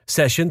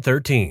Session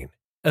 13,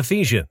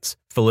 Ephesians,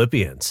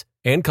 Philippians,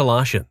 and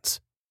Colossians.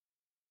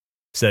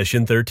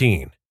 Session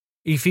 13,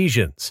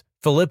 Ephesians,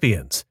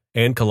 Philippians,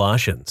 and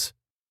Colossians.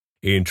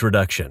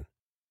 Introduction.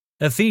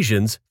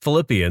 Ephesians,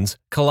 Philippians,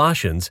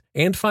 Colossians,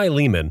 and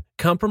Philemon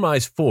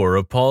comprise four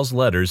of Paul's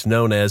letters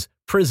known as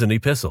prison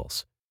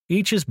epistles.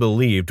 Each is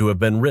believed to have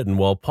been written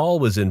while Paul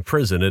was in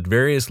prison at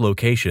various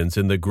locations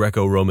in the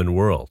Greco-Roman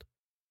world.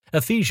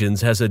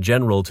 Ephesians has a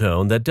general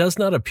tone that does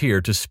not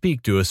appear to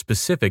speak to a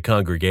specific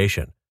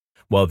congregation,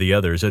 while the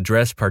others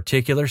address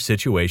particular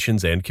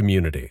situations and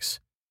communities.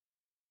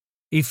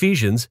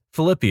 Ephesians,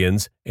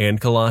 Philippians,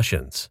 and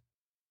Colossians.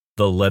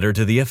 The letter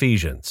to the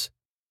Ephesians.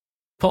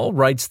 Paul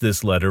writes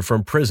this letter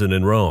from prison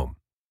in Rome.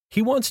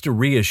 He wants to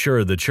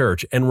reassure the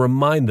church and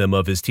remind them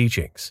of his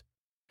teachings.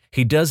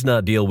 He does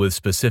not deal with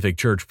specific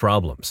church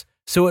problems,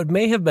 so it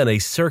may have been a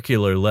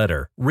circular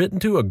letter written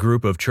to a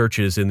group of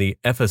churches in the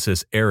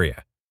Ephesus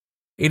area.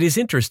 It is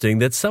interesting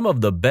that some of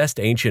the best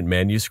ancient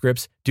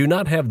manuscripts do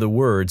not have the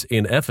words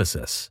 "in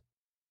Ephesus,"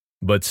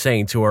 but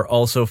saints who are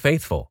also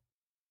faithful.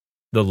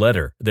 The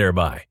letter,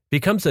 thereby,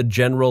 becomes a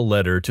general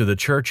letter to the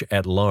church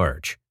at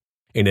large.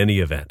 In any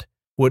event,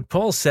 what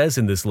Paul says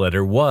in this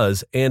letter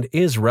was and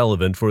is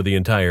relevant for the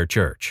entire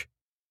church.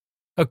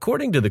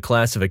 According to the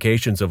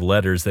classifications of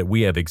letters that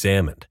we have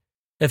examined,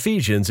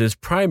 Ephesians is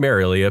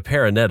primarily a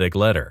paranetic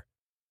letter.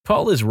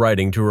 Paul is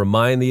writing to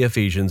remind the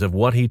Ephesians of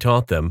what he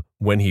taught them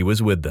when he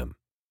was with them.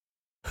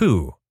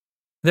 Who?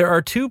 There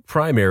are two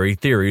primary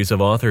theories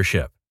of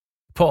authorship.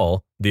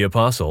 Paul, the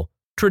apostle,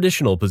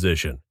 traditional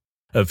position.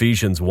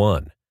 Ephesians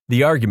 1.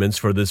 The arguments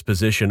for this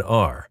position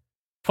are: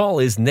 Paul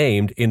is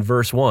named in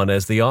verse 1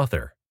 as the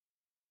author.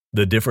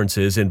 The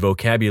differences in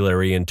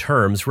vocabulary and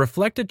terms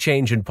reflect a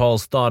change in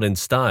Paul's thought and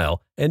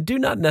style and do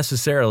not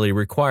necessarily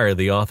require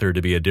the author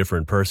to be a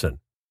different person.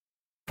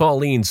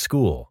 Pauline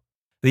school.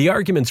 The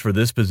arguments for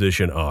this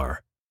position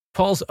are: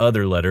 Paul's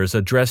other letters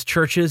address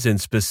churches in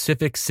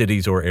specific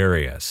cities or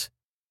areas.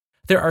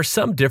 There are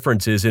some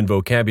differences in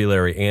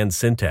vocabulary and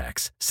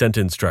syntax,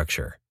 sentence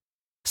structure.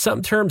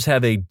 Some terms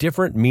have a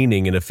different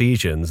meaning in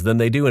Ephesians than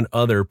they do in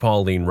other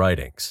Pauline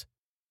writings.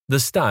 The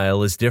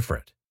style is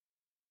different.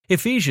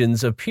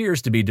 Ephesians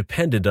appears to be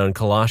dependent on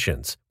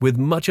Colossians, with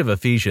much of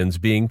Ephesians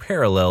being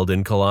paralleled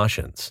in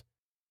Colossians.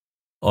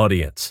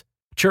 Audience: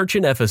 Church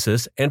in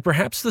Ephesus and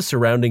perhaps the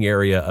surrounding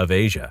area of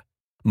Asia.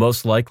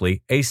 Most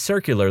likely a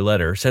circular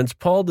letter, since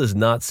Paul does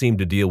not seem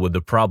to deal with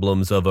the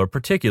problems of a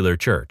particular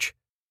church.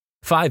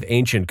 5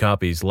 ancient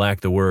copies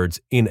lack the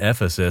words "in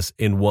Ephesus"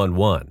 in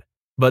 1:1,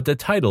 but the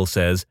title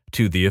says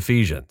 "to the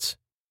Ephesians."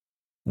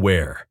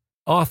 Where?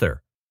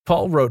 Author: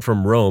 Paul wrote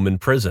from Rome in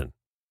prison.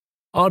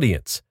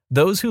 Audience: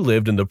 those who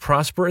lived in the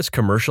prosperous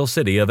commercial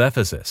city of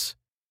Ephesus.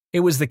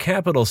 It was the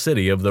capital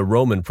city of the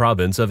Roman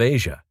province of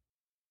Asia.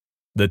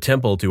 The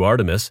temple to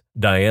Artemis,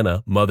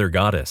 Diana, Mother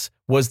Goddess,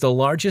 was the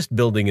largest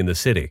building in the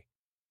city.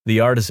 The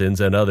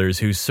artisans and others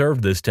who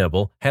served this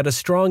temple had a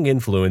strong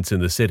influence in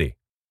the city.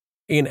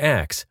 In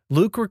Acts,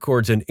 Luke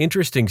records an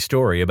interesting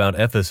story about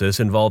Ephesus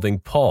involving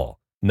Paul,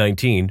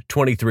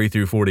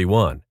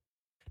 19:23-41.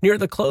 Near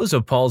the close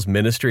of Paul's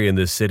ministry in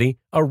this city,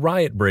 a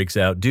riot breaks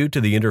out due to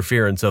the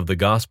interference of the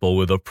gospel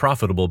with a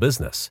profitable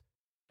business.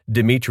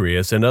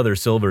 Demetrius and other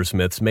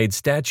silversmiths made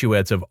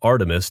statuettes of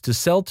Artemis to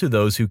sell to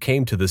those who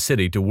came to the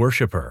city to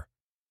worship her.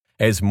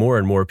 As more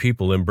and more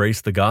people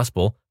embraced the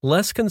gospel,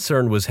 less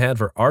concern was had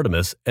for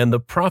Artemis, and the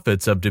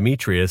profits of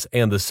Demetrius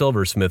and the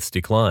silversmiths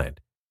declined.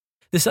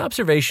 This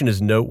observation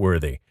is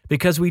noteworthy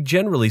because we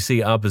generally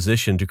see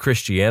opposition to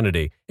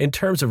Christianity in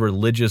terms of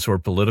religious or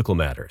political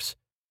matters.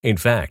 In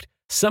fact,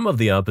 some of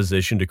the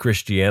opposition to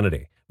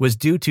Christianity was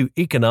due to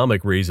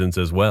economic reasons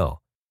as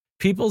well.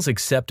 People's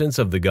acceptance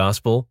of the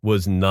gospel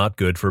was not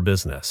good for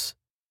business.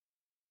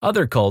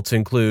 Other cults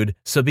include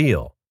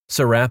Cybele,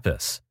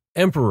 Serapis,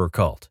 Emperor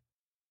cult.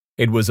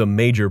 It was a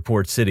major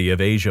port city of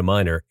Asia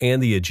Minor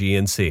and the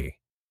Aegean Sea.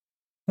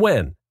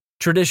 When?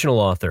 Traditional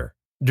author: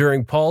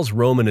 during Paul's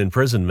Roman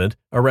imprisonment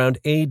around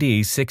AD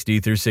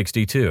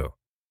 60-62.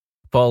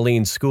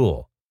 Pauline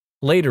school: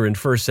 later in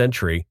 1st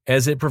century,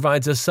 as it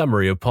provides a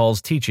summary of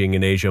Paul's teaching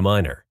in Asia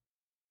Minor.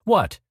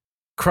 What?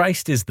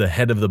 Christ is the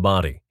head of the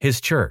body, his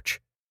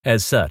church.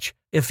 As such,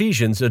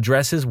 Ephesians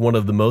addresses one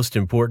of the most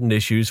important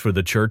issues for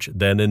the church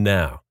then and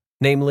now,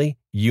 namely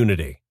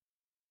unity.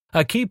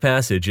 A key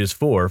passage is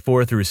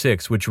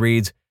 4:4-6, which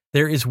reads,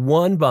 "There is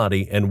one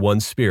body and one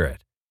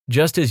Spirit,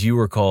 just as you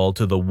were called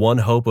to the one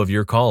hope of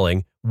your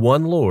calling,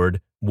 one Lord,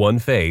 one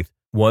faith,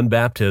 one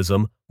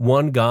baptism,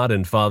 one God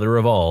and Father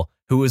of all,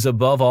 who is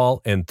above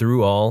all and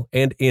through all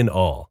and in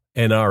all."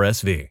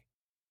 NRSV.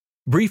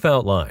 Brief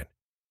outline: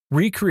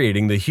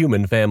 recreating the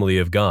human family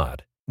of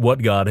God,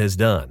 what God has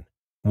done.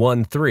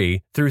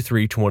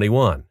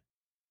 1:3-3:21.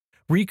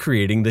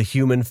 Recreating the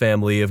human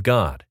family of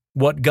God,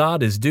 what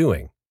God is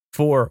doing.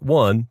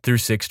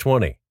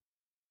 4:1-6:20.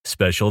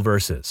 Special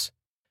verses: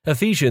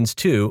 Ephesians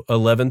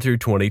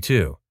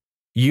 2:11-22.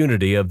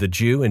 Unity of the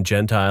Jew and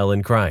Gentile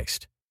in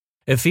Christ.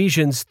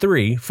 Ephesians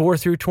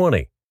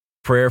 3:4-20.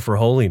 Prayer for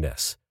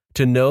holiness.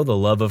 to know the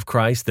love of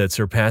Christ that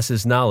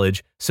surpasses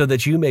knowledge, so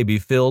that you may be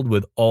filled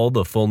with all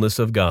the fullness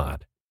of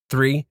God.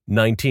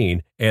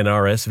 3:19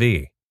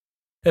 NRSV.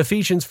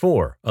 Ephesians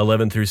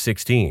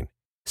 4:11-16.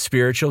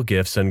 Spiritual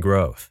gifts and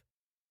growth.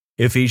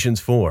 Ephesians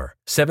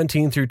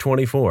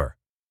 4:17-24.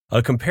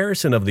 A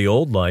comparison of the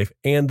old life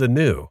and the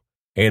new,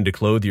 and to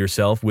clothe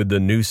yourself with the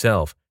new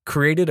self,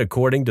 created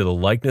according to the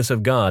likeness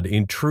of God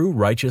in true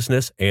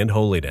righteousness and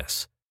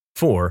holiness.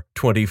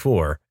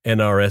 4:24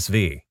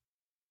 NRSV.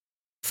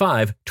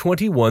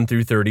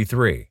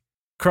 5:21-33.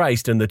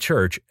 Christ and the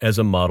Church as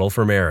a model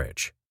for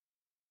marriage.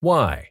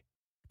 Why?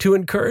 To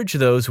encourage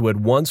those who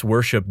had once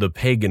worshipped the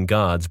pagan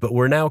gods but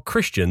were now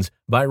Christians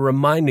by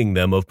reminding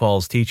them of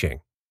Paul's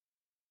teaching.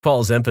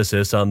 Paul's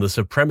emphasis on the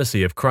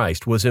supremacy of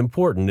Christ was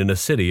important in a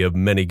city of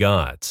many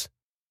gods.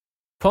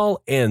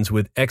 Paul ends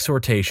with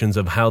exhortations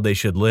of how they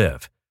should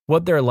live,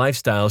 what their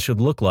lifestyle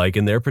should look like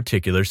in their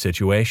particular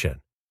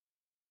situation.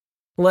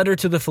 Letter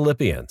to the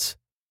Philippians.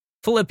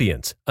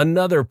 Philippians,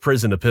 another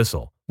prison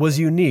epistle, was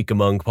unique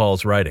among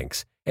Paul's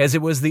writings, as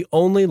it was the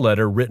only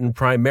letter written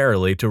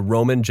primarily to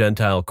Roman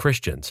Gentile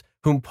Christians,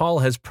 whom Paul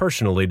has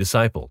personally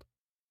discipled.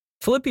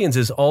 Philippians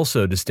is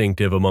also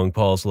distinctive among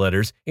Paul's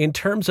letters in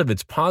terms of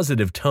its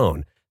positive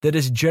tone that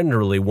is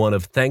generally one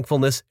of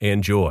thankfulness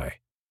and joy.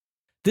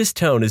 This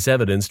tone is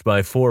evidenced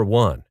by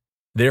 4:1.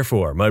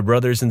 Therefore, my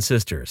brothers and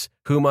sisters,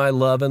 whom I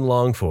love and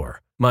long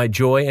for, my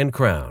joy and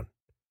crown,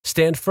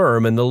 stand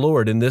firm in the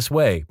Lord in this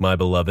way, my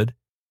beloved.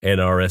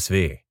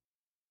 NRSV.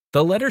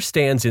 The letter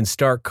stands in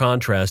stark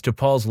contrast to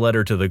Paul's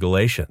letter to the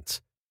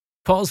Galatians.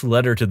 Paul's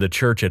letter to the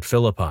church at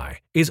Philippi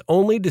is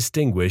only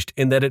distinguished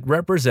in that it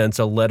represents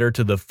a letter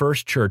to the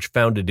first church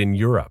founded in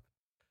Europe.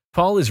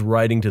 Paul is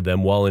writing to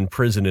them while in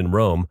prison in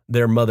Rome,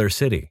 their mother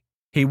city.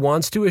 He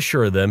wants to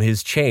assure them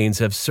his chains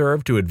have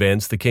served to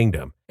advance the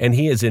kingdom, and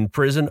he is in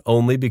prison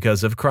only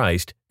because of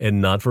Christ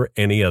and not for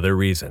any other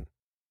reason.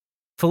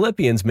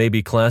 Philippians may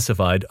be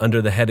classified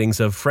under the headings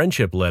of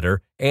friendship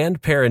letter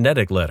and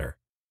paraenetic letter,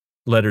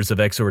 letters of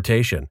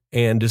exhortation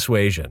and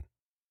dissuasion.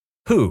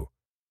 Who?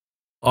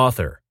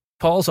 Author.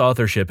 Paul's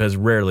authorship has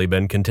rarely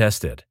been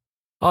contested.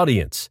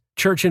 Audience.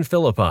 Church in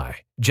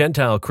Philippi,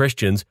 Gentile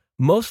Christians,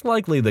 most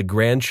likely the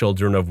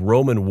grandchildren of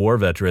Roman war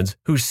veterans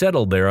who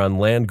settled there on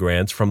land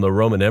grants from the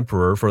Roman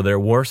emperor for their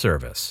war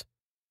service.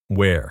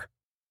 Where?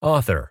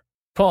 Author.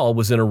 Paul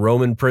was in a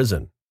Roman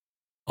prison.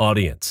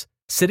 Audience.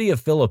 City of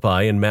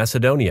Philippi in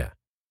Macedonia.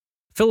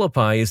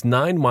 Philippi is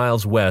 9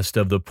 miles west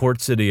of the port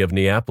city of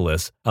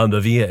Neapolis on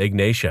the Via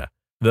Egnatia,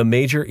 the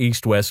major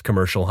east-west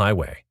commercial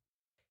highway.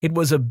 It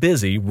was a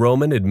busy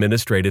Roman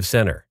administrative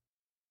center.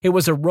 It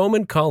was a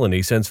Roman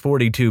colony since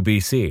 42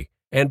 BC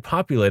and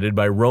populated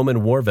by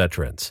Roman war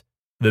veterans.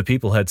 The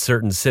people had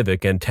certain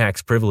civic and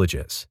tax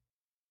privileges.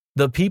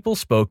 The people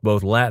spoke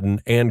both Latin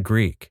and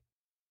Greek.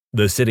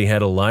 The city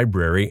had a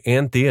library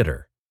and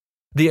theater.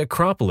 The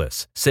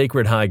Acropolis,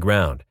 sacred high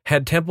ground,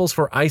 had temples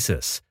for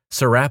Isis,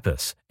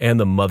 Serapis, and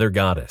the Mother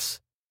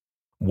Goddess.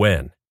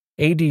 When?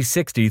 AD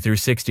 60 through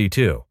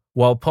 62,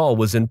 while Paul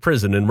was in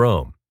prison in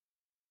Rome.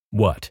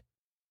 What?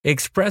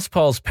 Express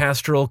Paul's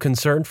pastoral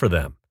concern for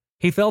them.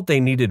 He felt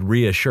they needed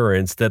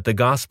reassurance that the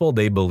gospel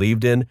they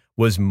believed in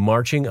was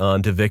marching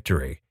on to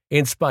victory,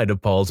 in spite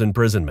of Paul's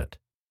imprisonment.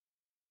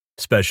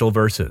 Special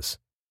verses.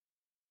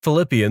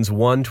 Philippians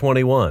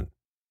 1:21.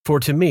 For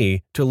to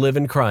me, to live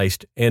in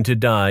Christ and to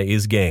die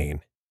is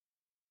gain.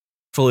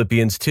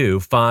 Philippians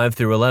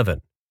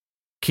 2:5-11.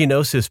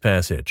 Kenosis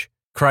passage,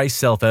 Christ's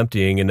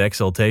self-emptying and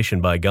exaltation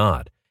by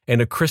God,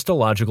 and a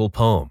Christological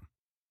poem.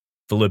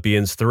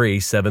 Philippians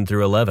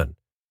 3:7-11.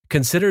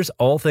 Considers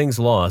all things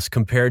lost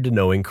compared to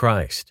knowing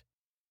Christ.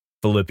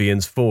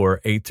 Philippians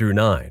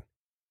 4:8-9.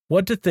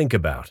 What to think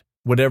about,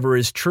 whatever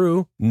is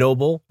true,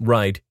 noble,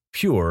 right,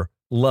 pure,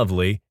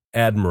 lovely,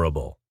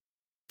 admirable.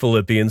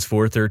 Philippians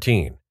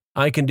 4:13.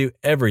 I can do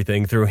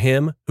everything through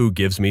him who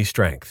gives me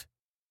strength.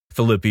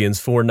 Philippians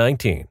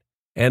 4:19.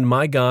 And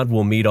my God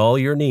will meet all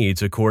your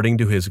needs according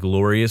to his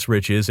glorious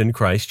riches in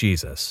Christ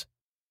Jesus.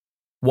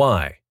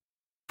 Why?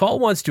 Paul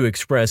wants to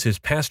express his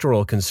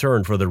pastoral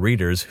concern for the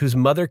readers whose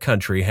mother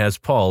country has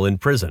Paul in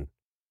prison.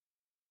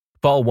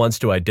 Paul wants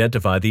to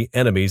identify the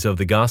enemies of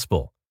the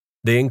gospel.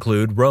 They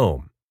include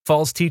Rome,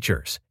 false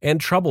teachers, and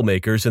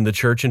troublemakers in the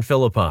church in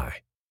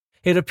Philippi.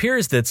 It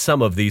appears that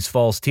some of these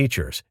false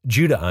teachers,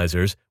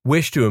 Judaizers,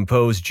 wish to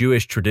impose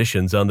Jewish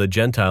traditions on the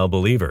Gentile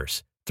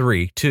believers.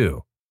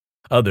 3:2.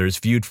 Others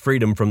viewed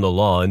freedom from the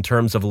law in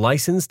terms of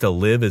license to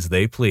live as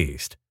they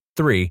pleased.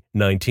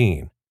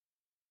 3:19.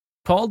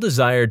 Paul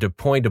desired to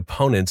point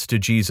opponents to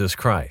Jesus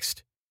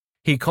Christ.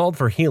 He called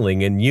for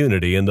healing and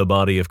unity in the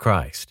body of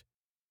Christ.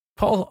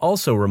 Paul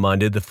also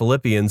reminded the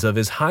Philippians of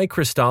his high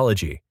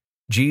Christology.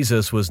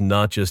 Jesus was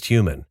not just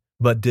human,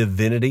 but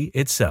divinity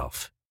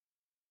itself.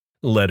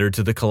 Letter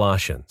to the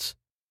Colossians.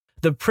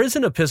 The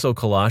prison epistle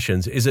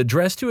Colossians is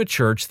addressed to a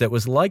church that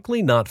was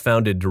likely not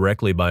founded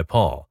directly by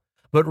Paul,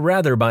 but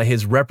rather by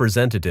his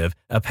representative,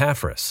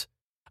 Epaphras.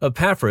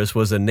 Epaphras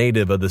was a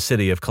native of the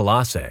city of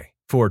Colossae,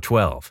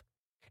 4:12.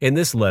 In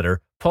this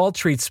letter, Paul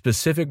treats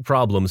specific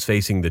problems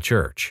facing the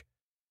church.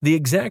 The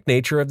exact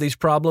nature of these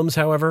problems,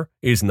 however,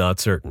 is not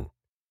certain.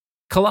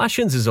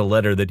 Colossians is a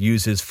letter that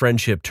uses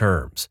friendship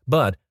terms,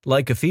 but,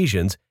 like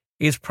Ephesians,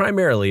 is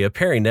primarily a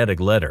paraenetic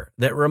letter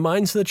that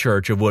reminds the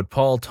church of what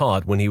Paul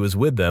taught when he was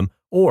with them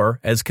or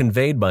as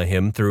conveyed by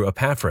him through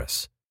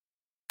Epaphras.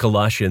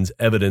 Colossians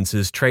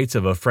evidences traits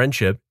of a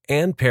friendship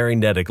and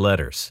paraenetic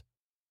letters.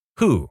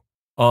 Who?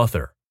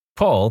 Author: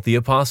 Paul the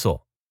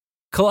Apostle.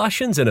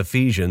 Colossians and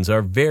Ephesians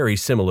are very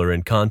similar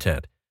in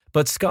content,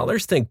 but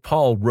scholars think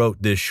Paul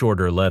wrote this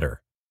shorter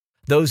letter.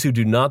 Those who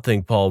do not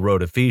think Paul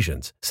wrote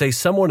Ephesians say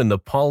someone in the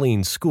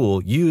Pauline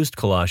school used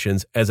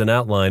Colossians as an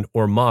outline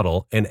or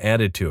model and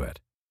added to it.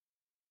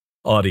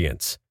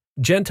 Audience: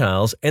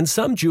 Gentiles and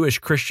some Jewish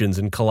Christians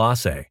in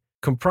Colossae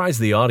comprise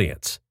the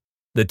audience.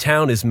 The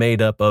town is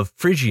made up of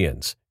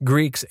Phrygians,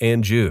 Greeks,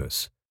 and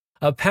Jews.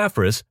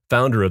 Epaphras,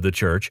 founder of the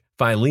church,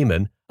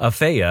 Philemon,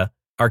 Apphia,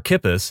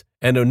 Archippus,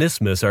 and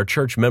Onesimus are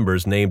church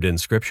members named in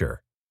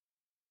Scripture.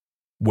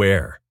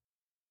 Where?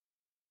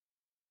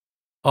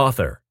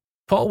 Author: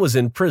 Paul was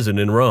in prison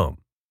in Rome.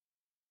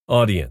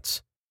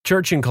 Audience: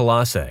 Church in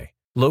Colossae,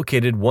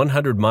 located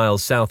 100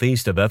 miles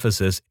southeast of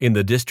Ephesus in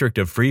the district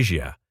of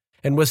Phrygia,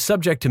 and was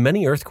subject to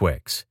many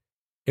earthquakes.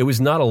 It was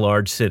not a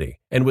large city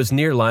and was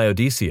near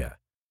Laodicea,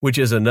 which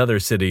is another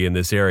city in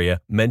this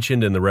area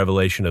mentioned in the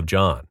Revelation of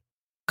John.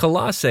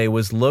 Colossae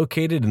was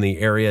located in the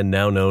area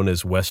now known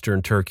as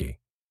Western Turkey.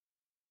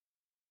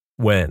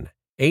 When?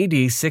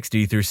 AD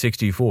 60 through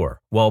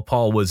 64, while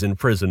Paul was in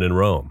prison in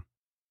Rome.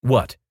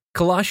 What?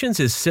 Colossians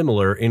is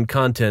similar in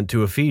content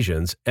to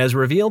Ephesians as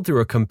revealed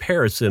through a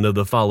comparison of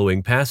the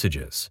following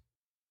passages.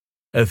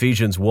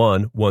 Ephesians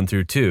 1, 1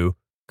 through 2,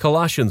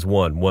 Colossians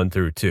 1, 1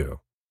 through 2.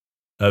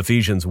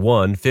 Ephesians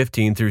 1,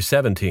 15 through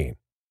 17.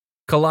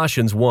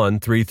 Colossians 1,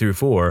 3 through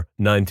 4,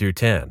 9 through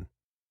 10.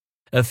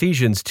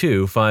 Ephesians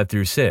 2, 5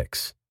 through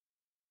 6.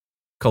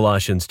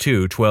 Colossians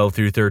 2, 12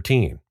 through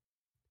 13.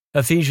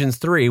 Ephesians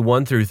 3,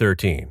 1 through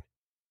 13.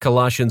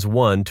 Colossians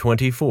 1,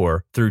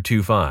 24 through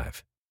 2,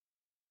 5.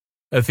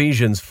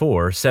 Ephesians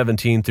 4,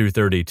 17 through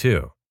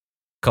 32.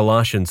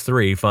 Colossians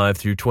 3, 5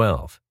 through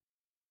 12.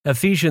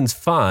 Ephesians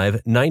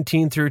 5,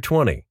 19 through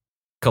 20.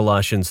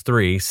 Colossians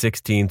 3,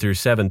 16 through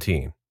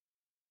 17.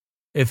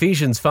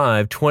 Ephesians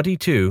 5,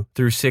 22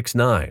 through 6,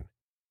 9.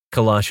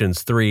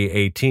 Colossians 3,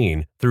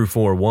 18 through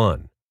 4,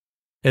 1.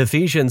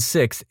 Ephesians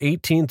 6,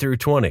 18 through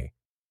 20.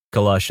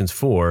 Colossians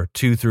 4,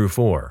 2 through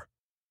 4.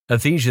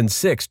 Ephesians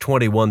 6,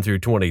 21 through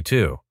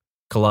 22.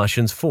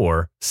 Colossians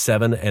 4,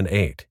 7 and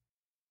 8.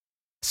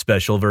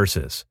 Special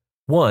verses.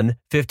 1,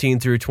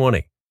 15 through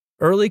 20.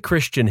 Early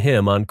Christian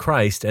hymn on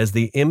Christ as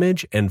the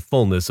image and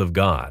fullness of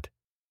God.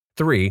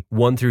 3,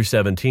 1 through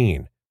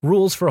 17.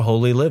 Rules for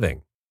holy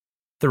living.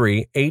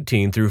 3,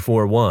 18 through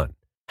 4, 1.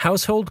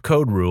 Household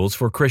code rules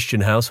for Christian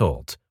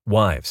households,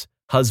 wives,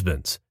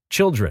 husbands,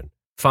 children,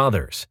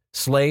 fathers,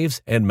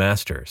 slaves, and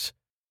masters.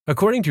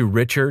 According to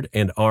Richard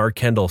and R.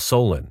 Kendall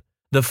Solon,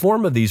 the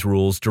form of these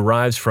rules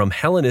derives from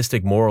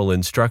Hellenistic moral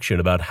instruction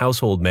about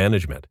household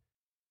management.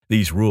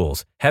 These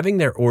rules, having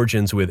their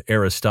origins with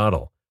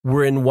Aristotle,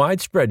 were in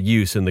widespread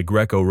use in the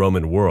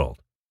Greco-Roman world.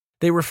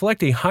 They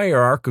reflect a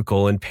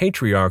hierarchical and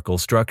patriarchal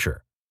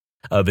structure.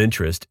 Of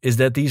interest is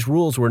that these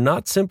rules were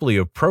not simply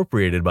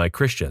appropriated by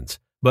Christians,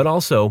 but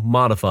also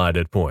modified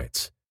at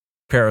points.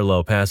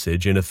 Parallel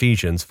passage in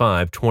Ephesians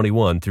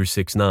 5:21 through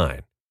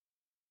 6:9.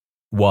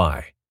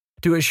 Why?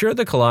 To assure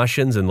the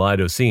Colossians and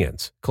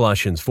Laodiceans,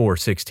 Colossians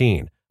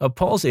 4:16, of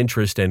Paul's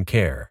interest and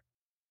care.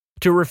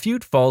 To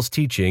refute false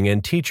teaching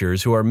and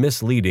teachers who are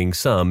misleading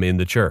some in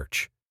the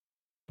church.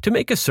 To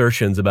make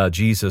assertions about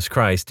Jesus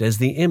Christ as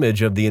the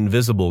image of the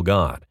invisible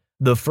God,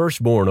 the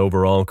firstborn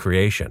over all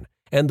creation,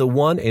 and the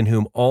one in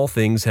whom all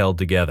things held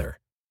together.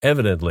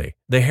 Evidently,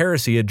 the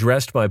heresy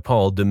addressed by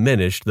Paul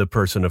diminished the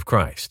person of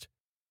Christ.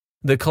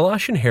 The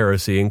Colossian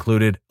heresy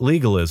included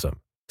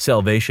legalism,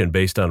 salvation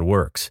based on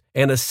works,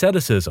 and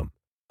asceticism,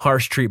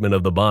 harsh treatment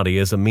of the body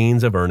as a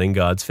means of earning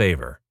God's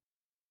favor.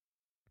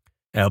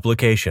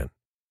 Application.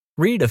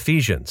 Read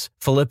Ephesians,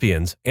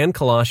 Philippians, and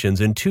Colossians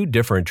in 2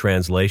 different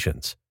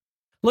translations.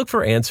 Look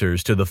for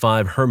answers to the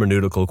 5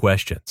 hermeneutical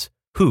questions: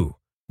 who,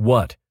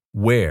 what,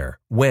 where,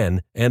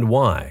 when, and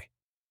why.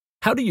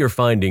 How do your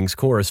findings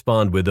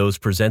correspond with those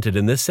presented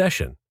in this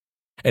session?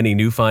 Any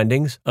new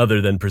findings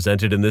other than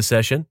presented in this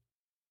session?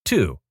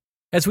 2.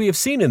 As we have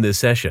seen in this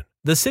session,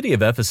 the city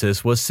of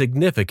Ephesus was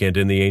significant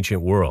in the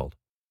ancient world.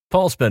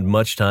 Paul spent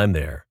much time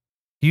there.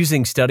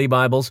 Using study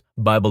Bibles,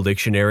 Bible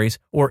dictionaries,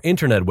 or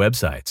internet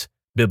websites,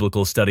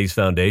 Biblical Studies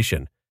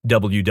Foundation,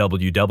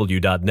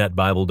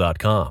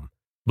 www.netbible.com,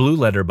 Blue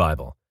Letter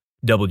Bible,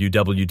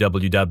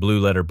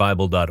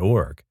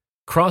 www.blueletterbible.org,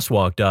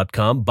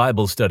 crosswalk.com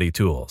Bible Study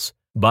Tools,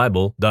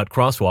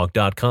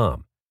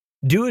 bible.crosswalk.com.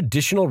 Do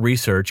additional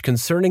research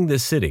concerning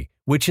this city,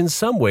 which in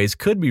some ways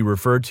could be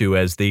referred to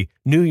as the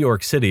New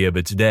York City of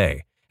its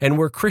day, and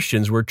where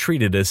Christians were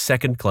treated as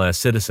second-class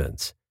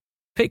citizens.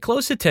 Pay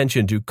close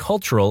attention to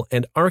cultural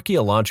and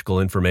archaeological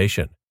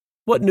information.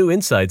 What new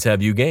insights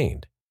have you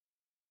gained?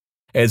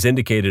 As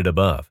indicated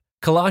above,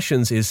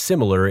 Colossians is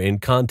similar in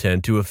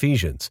content to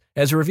Ephesians,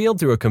 as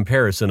revealed through a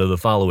comparison of the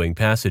following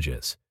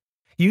passages.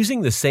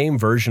 Using the same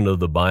version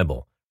of the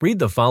Bible, read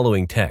the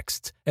following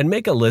texts and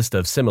make a list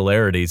of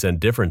similarities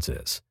and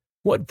differences.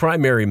 What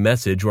primary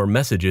message or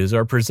messages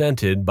are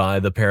presented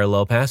by the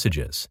parallel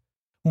passages?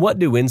 What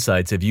new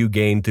insights have you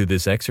gained through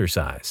this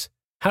exercise?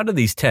 How do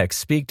these texts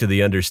speak to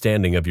the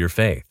understanding of your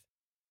faith?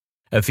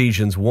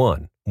 Ephesians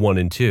 1, 1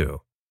 and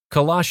 2.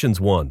 Colossians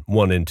 1,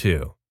 1 and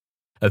 2.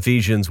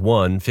 Ephesians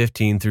 1,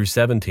 15 through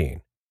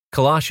 17.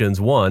 Colossians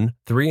 1,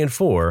 3 and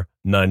 4,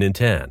 9 and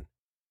 10.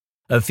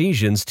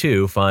 Ephesians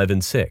 2, 5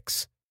 and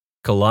 6.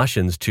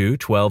 Colossians 2,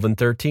 12 and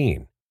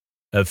 13.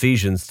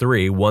 Ephesians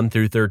 3, 1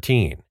 through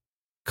 13.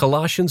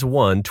 Colossians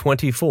 1,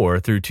 24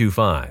 through 2,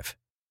 5.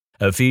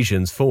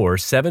 Ephesians 4,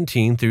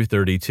 17 through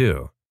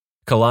 32.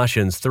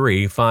 Colossians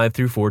 3, 5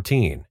 through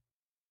 14.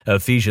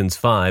 Ephesians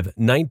 5,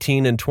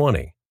 19 and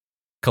 20.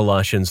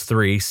 Colossians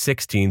 3,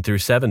 16 through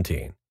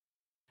 17.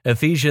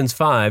 Ephesians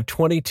 5,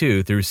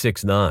 22 through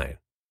 6, 9.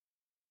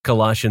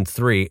 Colossians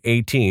 3,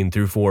 18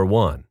 through 4,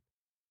 1.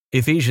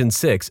 Ephesians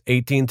 6,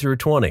 18 through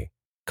 20.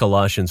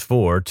 Colossians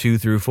 4, 2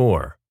 through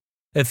 4.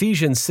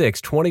 Ephesians 6,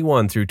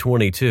 21 through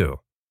 22.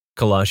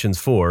 Colossians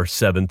 4,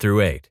 7 through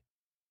 8.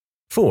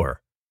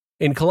 4.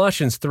 In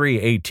Colossians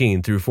 3,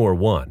 18 through 4,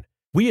 1,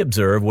 we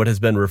observe what has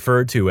been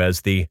referred to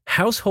as the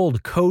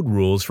household code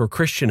rules for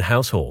Christian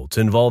households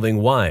involving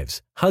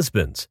wives,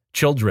 husbands,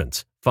 children,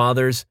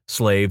 fathers,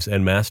 slaves,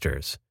 and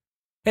masters.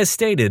 As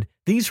stated,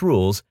 these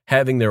rules,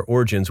 having their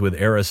origins with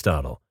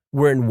Aristotle,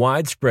 were in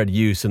widespread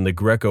use in the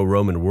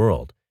Greco-Roman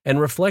world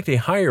and reflect a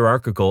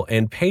hierarchical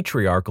and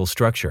patriarchal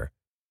structure.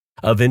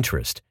 Of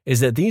interest is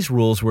that these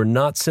rules were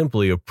not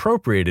simply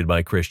appropriated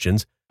by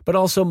Christians, but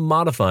also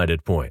modified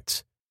at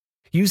points.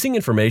 Using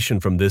information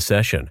from this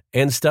session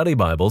and study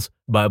Bibles,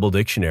 Bible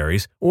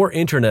dictionaries, or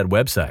internet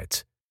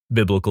websites,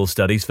 Biblical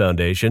Studies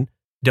Foundation,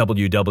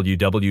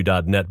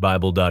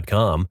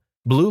 www.netbible.com,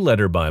 Blue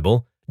Letter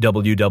Bible,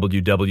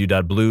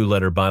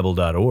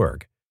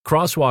 www.blueletterbible.org,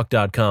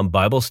 crosswalk.com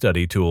Bible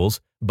Study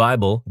Tools,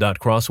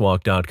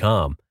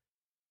 bible.crosswalk.com.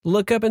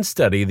 Look up and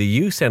study the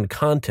use and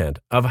content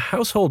of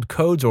household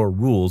codes or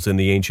rules in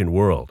the ancient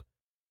world.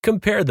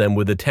 Compare them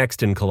with the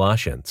text in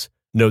Colossians.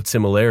 Note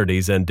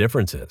similarities and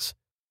differences.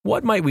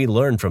 What might we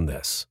learn from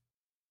this?